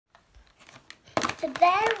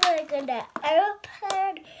Today we're gonna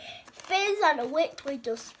open Fizz and a Liquid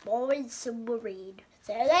Exploring Submarine.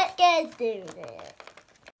 So let's get do it.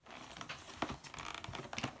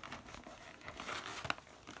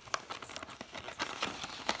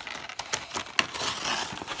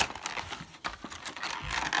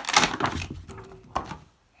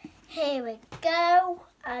 Here we go,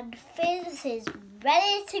 and Fizz is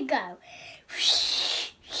ready to go.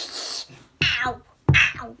 Ow,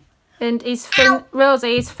 ow. And is Finn,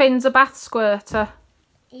 Rosie, is Finn's a bath squirter?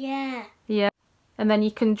 Yeah. Yeah. And then you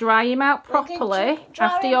can dry him out properly Dry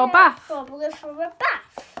after him your out bath. Properly for a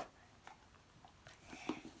bath.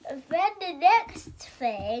 And then the next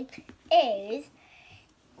thing is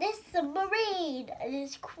this submarine, and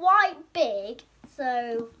it's quite big,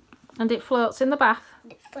 so. And it floats in the bath.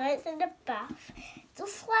 It floats in the bath,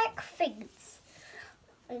 just like things,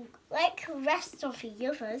 and like the rest of the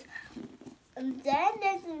others. And then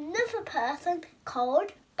there's another person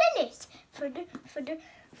called Dennis for the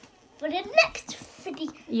next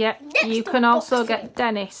video. Yeah, next you can also unboxing. get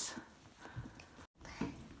Dennis.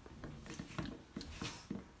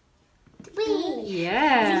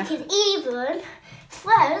 Yeah. He can even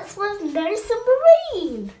float with no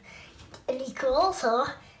submarine, and he can also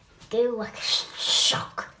do like a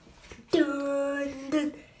shock. Dun,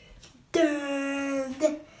 dun, dun,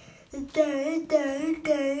 dun. Dun, dun,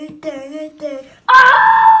 dun, dun, dun.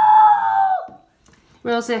 Oh!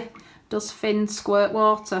 Rosie, does Finn squirt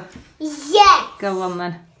water? Yes! Go on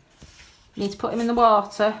then. You need to put him in the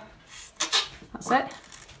water. That's it.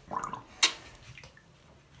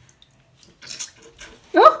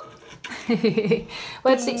 Oh!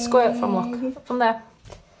 Where does it squirt from? Look, from there.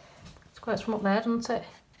 It squirts from up there, doesn't it?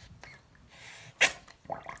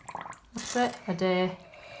 That's it. A day.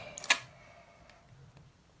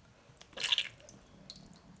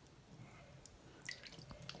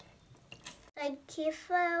 Thank you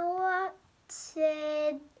for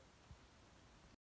watching.